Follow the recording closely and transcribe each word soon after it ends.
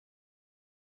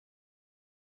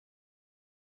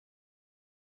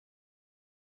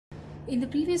In the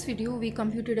previous video, we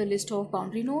computed a list of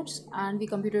boundary nodes and we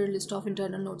computed a list of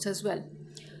internal nodes as well.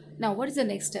 Now, what is the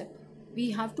next step? We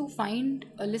have to find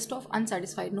a list of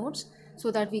unsatisfied nodes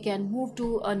so that we can move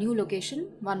to a new location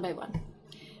one by one.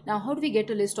 Now, how do we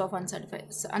get a list of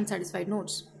unsatisfied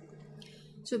nodes?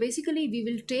 So basically, we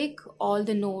will take all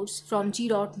the nodes from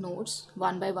g.nodes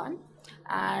one by one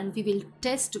and we will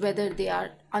test whether they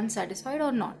are unsatisfied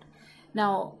or not.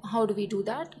 Now, how do we do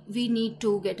that? We need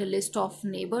to get a list of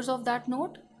neighbors of that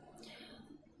node.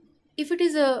 If it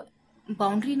is a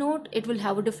boundary node, it will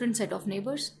have a different set of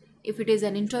neighbors. If it is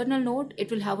an internal node,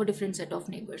 it will have a different set of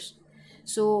neighbors.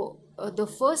 So the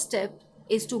first step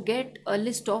is to get a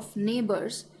list of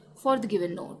neighbors for the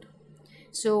given node.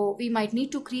 So we might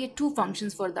need to create two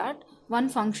functions for that. One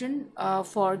function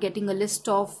for getting a list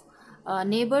of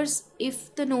neighbors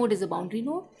if the node is a boundary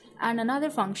node, and another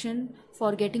function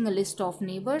for getting a list of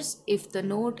neighbors if the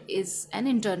node is an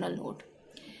internal node.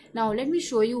 Now let me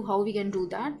show you how we can do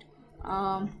that.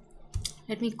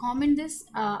 Let me comment this.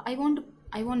 I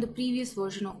want the previous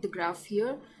version of the graph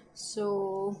here,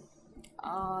 so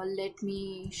let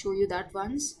me show you that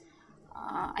once.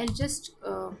 I'll just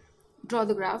draw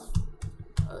the graph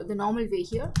the normal way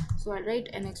here. So I'll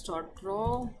write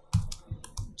nx.draw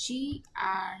g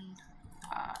and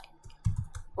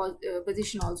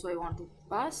position also I want to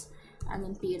pass, and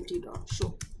then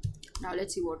plt.show. Now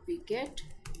let's see what we get.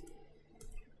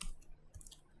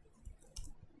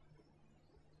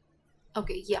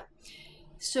 Okay, yeah,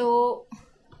 so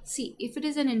see, if it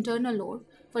is an internal node,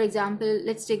 for example,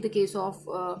 let's take the case of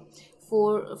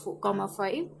 4,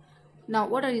 5. Now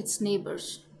what are its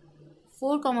neighbors?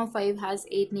 4, 5 has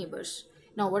 8 neighbors.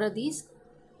 Now what are these?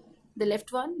 The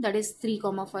left one, that is 3,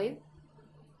 5.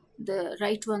 The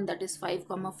right one, that is 5,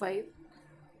 5.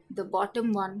 The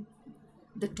bottom one,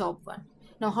 the top one.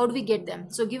 Now how do we get them?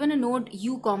 So given a node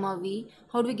u, v,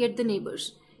 how do we get the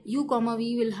neighbors? U,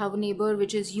 v will have a neighbor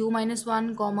which is u minus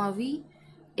 1, v.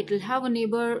 It will have a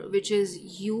neighbor which is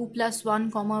u plus 1,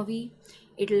 v.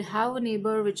 It will have a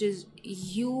neighbor which is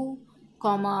u,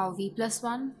 v plus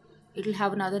 1. It will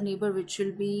have another neighbor which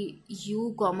will be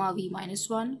u, v minus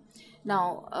 1.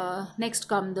 Now next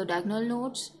come the diagonal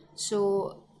nodes.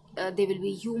 So they will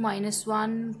be u minus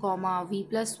 1, v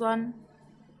plus 1,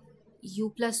 u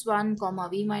plus 1,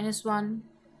 v minus 1,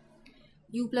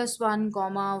 u plus 1,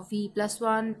 v plus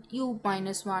 1, u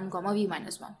minus 1, v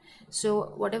minus 1.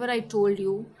 So whatever I told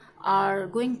you are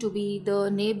going to be the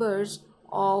neighbors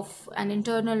of an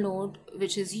internal node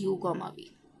which is u,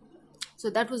 v. So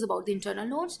that was about the internal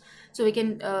nodes. So we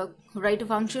can write a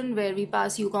function where we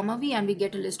pass u, v and we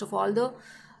get a list of all the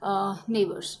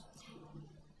neighbors.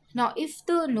 Now if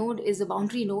the node is a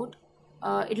boundary node,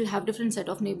 it will have different set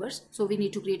of neighbors, so we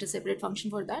need to create a separate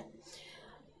function for that.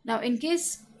 Now in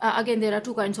case, again there are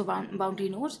two kinds of boundary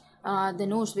nodes, the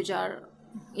nodes which are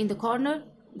in the corner,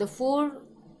 the 4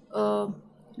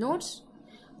 nodes,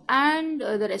 and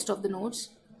the rest of the nodes.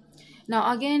 Now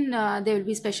again there will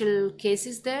be special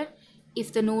cases there.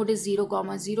 If the node is 0,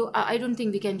 0, I don't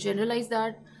think we can generalize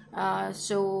that.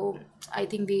 So I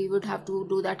think we would have to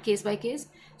do that case by case.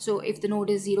 So if the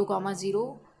node is 0,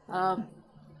 0,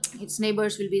 its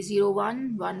neighbors will be 0,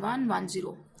 1, 1, 1, 1,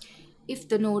 0. If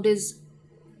the node is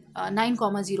 9,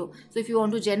 0, so if you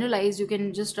want to generalize, you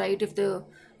can just write if the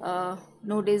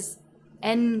node is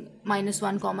n minus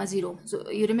 1, 0. So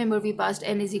you remember we passed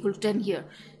n is equal to 10 here.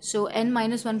 So n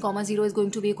minus 1, 0 is going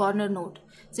to be a corner node.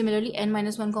 Similarly, n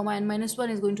minus 1, n minus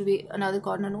 1 is going to be another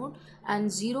corner node, and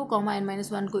 0, n minus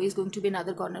 1 is going to be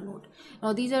another corner node.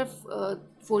 Now these are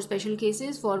 4 special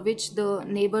cases for which the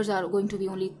neighbors are going to be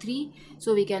only 3.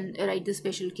 So we can write the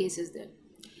special cases there.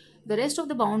 The rest of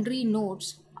the boundary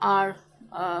nodes are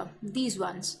these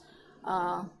ones.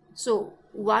 So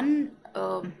one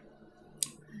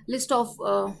list of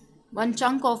one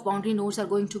chunk of boundary nodes are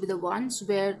going to be the ones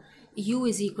where u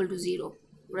is equal to 0,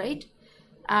 right?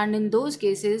 And in those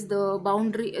cases the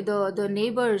boundary the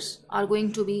neighbors are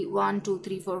going to be 1, 2,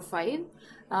 3, 4, 5.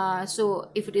 So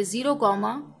if it is 0,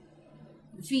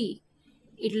 v,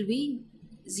 it will be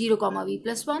 0, v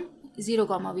plus 1, 0,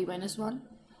 v minus 1,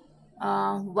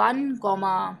 1,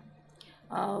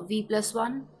 v plus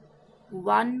 1,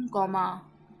 1,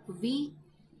 v,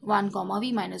 1,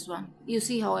 v minus 1. You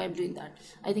see how I am doing that.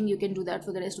 I think you can do that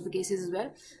for the rest of the cases as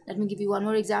well. Let me give you one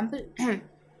more example.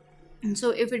 So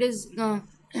if it is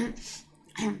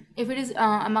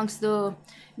amongst the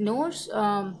nodes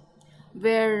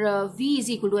where v is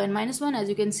equal to n minus 1, as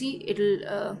you can see,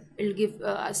 it'll give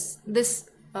us this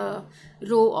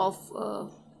row of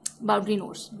boundary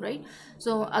nodes, right?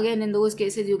 So again, in those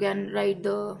cases you can write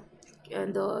the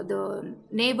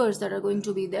neighbors that are going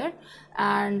to be there,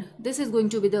 and this is going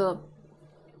to be the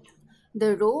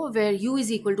the row where u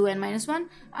is equal to n minus 1,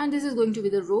 and this is going to be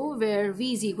the row where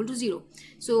v is equal to 0.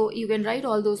 So you can write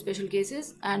all those special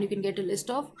cases and you can get a list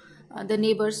of the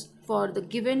neighbors for the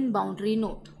given boundary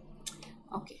node.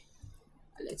 Okay,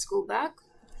 let's go back.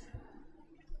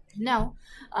 Now,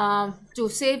 to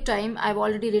save time, I've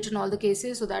already written all the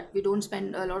cases so that we don't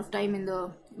spend a lot of time in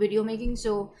the video making.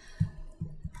 So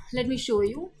let me show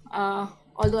you,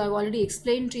 although I've already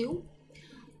explained to you.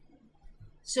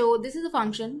 So this is a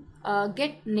function,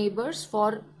 get neighbors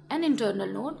for an internal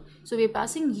node. So we're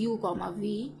passing u comma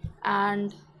v,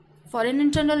 and for an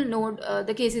internal node,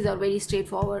 the cases are very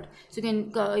straightforward. So you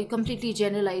can completely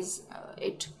generalize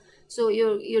it. So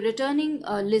you're returning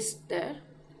a list there,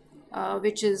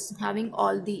 which is having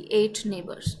all the 8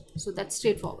 neighbors. So that's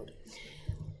straightforward.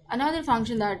 Another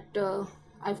function that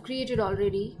I've created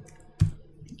already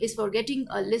is for getting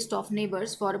a list of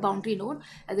neighbors for a boundary node.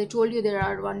 As I told you, there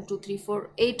are 1, 2, 3,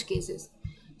 4, 8 cases.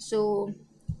 So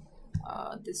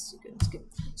this you can skip.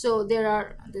 So there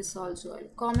are, this also I'll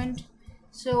comment.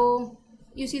 So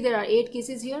you see there are 8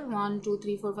 cases here, 1, 2,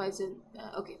 3, 4, 5, 7,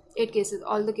 okay, 8 cases.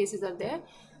 All the cases are there.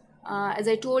 As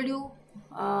I told you,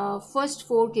 first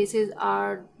 4 cases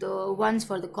are the ones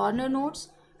for the corner nodes,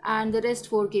 and the rest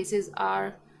 4 cases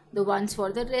are the ones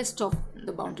for the rest of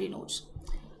the boundary nodes.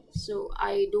 So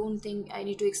I don't think I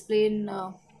need to explain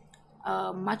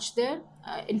much there.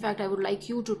 In fact, I would like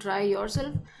you to try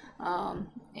yourself.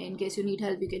 In case you need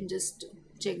help, you can just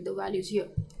check the values here.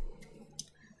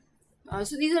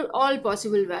 So these are all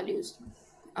possible values.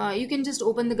 You can just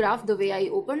open the graph the way I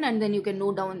opened, and then you can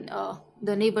note down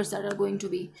the neighbors that are going to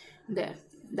be there.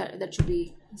 That should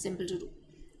be simple to do.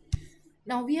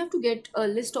 Now we have to get a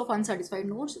list of unsatisfied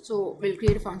nodes. So we'll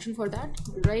create a function for that.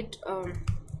 We'll write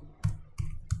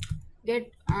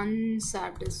get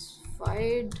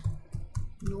unsatisfied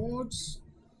nodes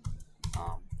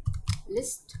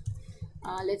list.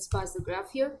 Let's pass the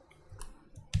graph here.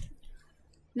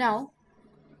 Now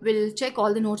we'll check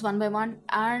all the nodes one by one,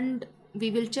 and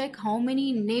we will check how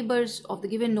many neighbors of the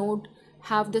given node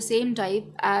have the same type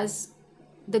as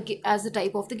the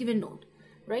type of the given node,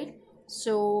 right?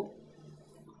 So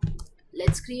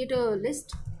let's create a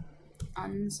list,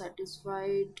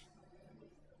 unsatisfied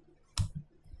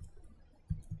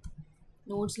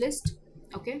nodes list.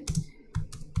 Okay,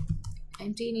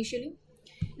 empty initially.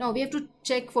 Now we have to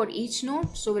check for each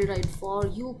node. So we'll write for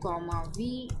u comma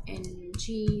v in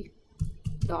g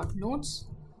dot nodes.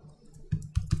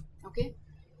 Okay,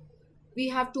 we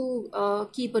have to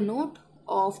keep a note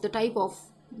of the type of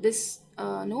this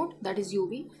node, that is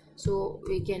uv. So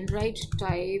we can write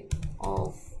type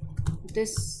of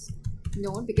this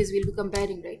node, because we'll be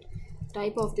comparing, right?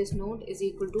 Type of this node is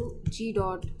equal to g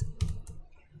dot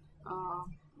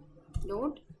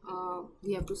node.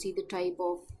 We have to see the type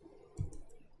of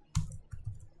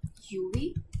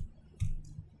uv.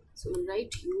 So we'll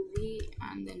write uv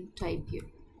and then type here.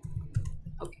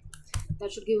 Okay,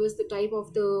 that should give us the type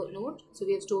of the node. So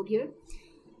we have stored here.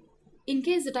 In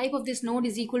case the type of this node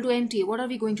is equal to empty, what are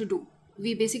we going to do?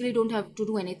 We basically don't have to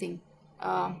do anything.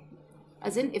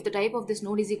 As in, if the type of this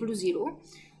node is equal to 0,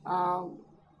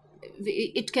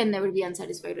 it can never be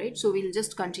unsatisfied, right? So we'll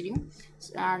just continue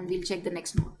and we'll check the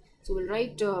next node. So we'll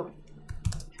write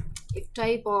if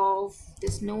type of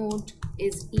this node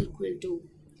is equal to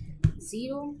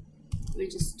 0, we'll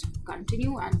just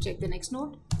continue and check the next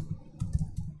node.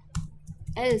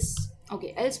 Else,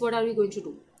 okay, else what are we going to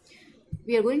do?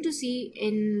 We are going to see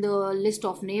in the list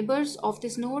of neighbors of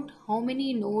this node how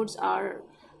many nodes are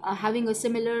having a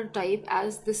similar type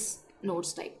as this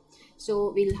node's type.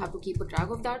 So we'll have to keep a track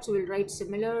of that. So we'll write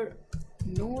similar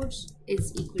nodes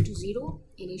is equal to 0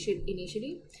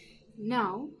 initially.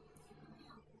 Now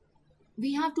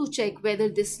we have to check whether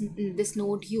this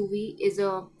node uv is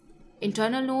a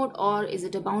internal node or is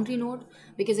it a boundary node,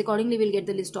 because accordingly we'll get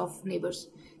the list of neighbors.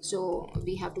 So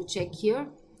we have to check here.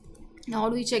 Now how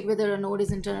do we check whether a node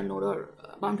is internal node or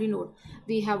boundary node?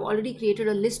 We have already created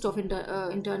a list of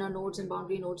internal nodes and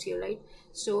boundary nodes here, right?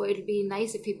 So it'll be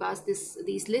nice if we pass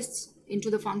these lists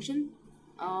into the function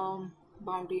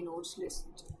boundary nodes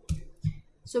list.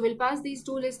 So we'll pass these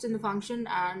two lists in the function,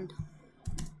 and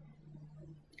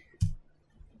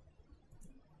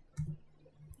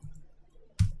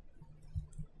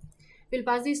we'll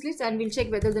pass these lists and we'll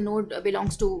check whether the node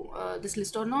belongs to this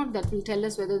list or not. That will tell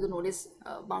us whether the node is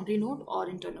boundary node or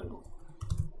internal node.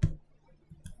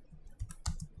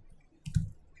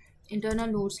 Internal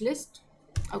nodes list.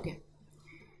 Okay,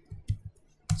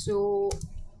 so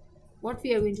what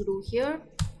we are going to do here,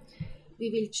 we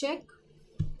will check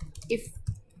if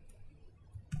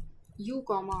u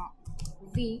comma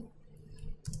v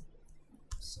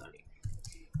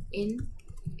in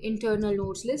internal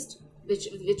nodes list, which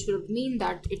will mean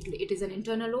that it is an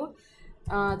internal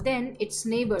node. Then its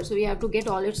neighbor, so we have to get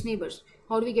all its neighbors.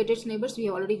 How do we get its neighbors? We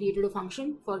have already created a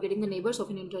function for getting the neighbors of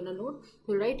an internal node.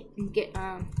 So write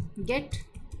get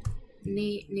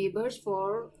neighbors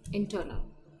for internal,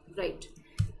 right?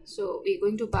 So we're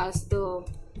going to pass the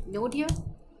node here.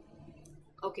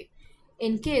 Okay,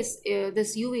 in case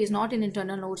this UV is not in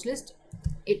internal nodes list,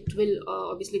 it will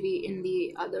obviously be in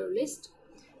the other list,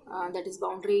 that is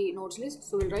boundary nodes list.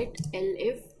 So we'll write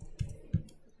elif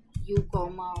u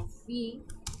comma v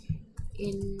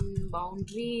in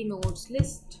boundary nodes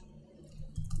list.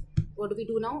 What do we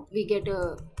do now? We get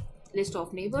a list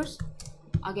of neighbors.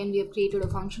 Again, we have created a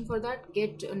function for that,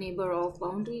 get a neighbor of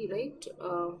boundary, right?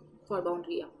 For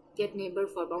boundary, yeah, get neighbor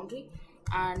for boundary,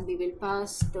 and we will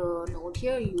pass the node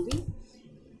here uv.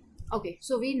 Okay,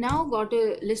 so we now got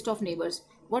a list of neighbors.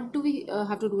 What do we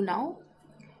have to do now?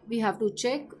 We have to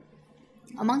check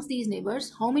amongst these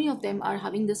neighbors how many of them are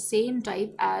having the same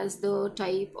type as the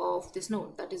type of this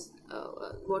node, that is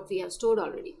what we have stored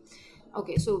already.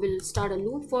 Okay, so we'll start a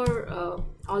loop for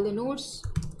all the nodes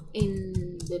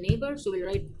in the neighbor. So we'll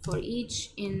write for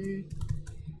each in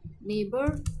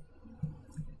neighbor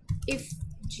if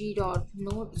g dot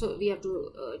node, so we have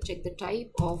to check the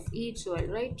type of each. So I'll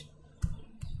write,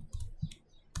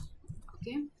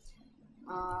 okay,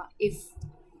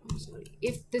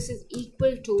 if this is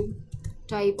equal to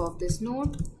type of this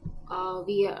node,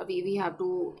 we have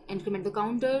to increment the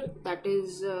counter, that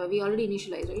is we already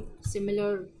initialized, right?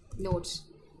 Similar nodes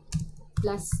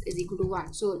plus is equal to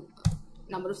 1, so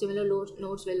number of similar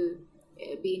nodes will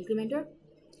be incremented.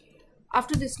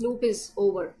 After this loop is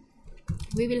over,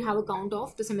 we will have a count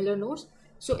of the similar nodes.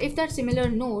 So if that similar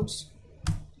nodes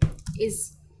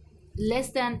is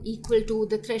less than equal to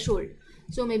the threshold,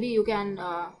 so maybe you can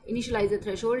initialize the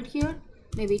threshold here,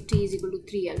 maybe t is equal to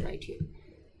 3l right here.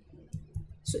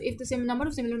 So if the same number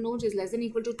of similar nodes is less than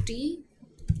equal to t,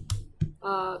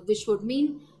 which would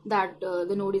mean that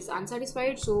the node is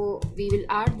unsatisfied, so we will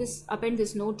append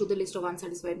this node to the list of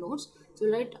unsatisfied nodes. So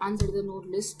we'll write unsatisfied node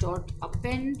list dot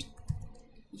append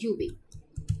ub,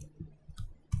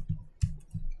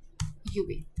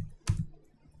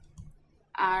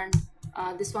 and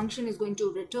this function is going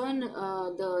to return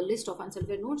the list of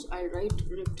unsatisfied nodes. I'll write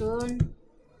return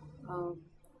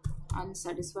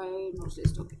unsatisfied nodes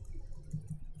list. Okay,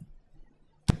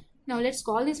 now let's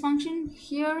call this function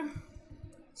here.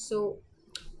 So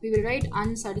we will write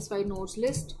unsatisfied nodes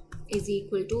list is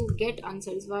equal to get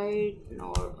unsatisfied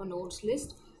nodes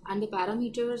list, and the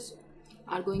parameters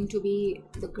are going to be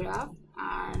the graph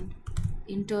and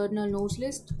internal nodes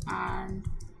list and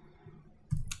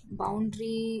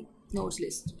boundary nodes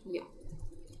list. Yeah,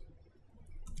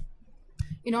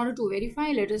 in order to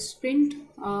verify, let us print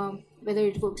whether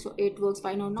it works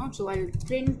fine or not. So I'll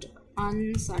print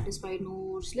unsatisfied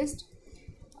nodes list.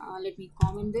 Let me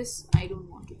comment this, I don't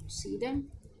want to see them.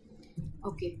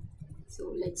 Okay,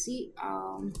 so let's see.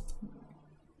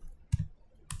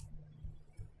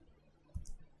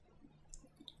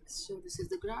 So this is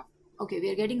the graph. Okay,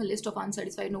 we are getting a list of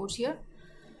unsatisfied nodes here,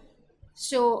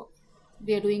 so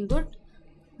we are doing good.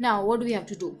 Now what do we have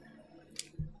to do?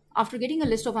 After getting a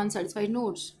list of unsatisfied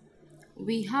nodes,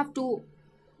 we have to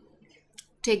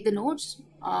take the nodes,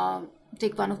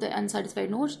 take one of the unsatisfied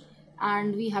nodes,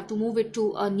 and we have to move it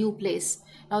to a new place.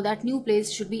 Now that new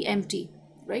place should be empty,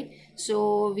 right?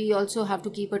 So we also have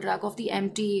to keep a track of the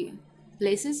empty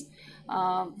places.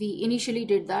 We initially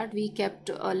did that, we kept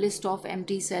a list of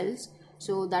empty cells,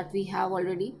 so that we have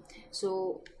already.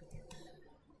 So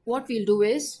what we'll do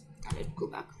is, let's go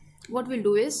back. What we'll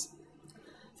do is,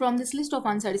 from this list of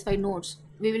unsatisfied nodes,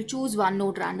 we will choose one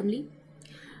node randomly.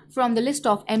 From the list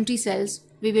of empty cells,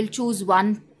 we will choose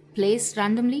one place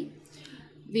randomly.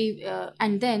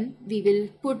 And then we will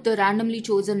put the randomly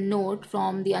chosen node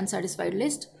from the unsatisfied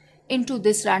list into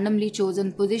this randomly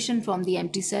chosen position from the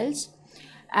empty cells.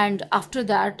 And after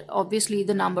that, obviously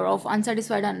the number of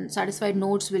unsatisfied and satisfied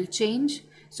nodes will change,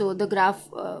 so the graph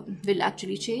will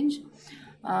actually change.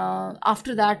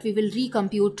 After that, we will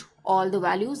recompute all the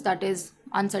values, that is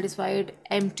unsatisfied,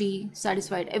 empty,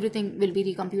 satisfied, everything will be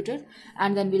recomputed,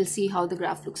 and then we'll see how the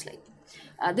graph looks like.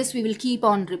 This we will keep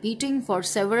on repeating for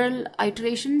several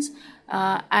iterations,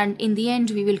 and in the end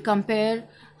we will compare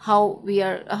how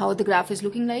the graph is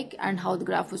looking like and how the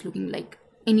graph was looking like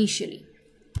initially.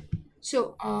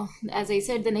 So as I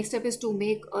said, the next step is to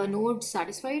make a node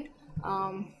satisfied.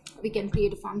 We can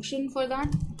create a function for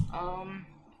that.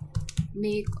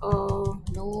 Make a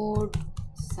node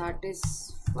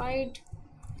satisfied.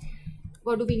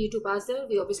 What do we need to pass there?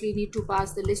 We obviously need to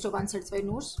pass the list of unsatisfied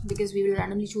nodes, because we will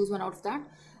randomly choose one out of that.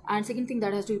 And second thing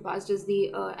that has to be passed is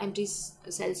the empty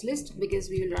cells list, because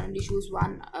we will randomly choose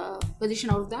one position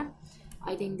out of that.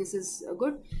 I think this is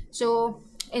good. So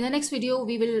in the next video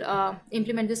we will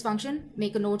implement this function,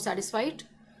 make a node satisfied,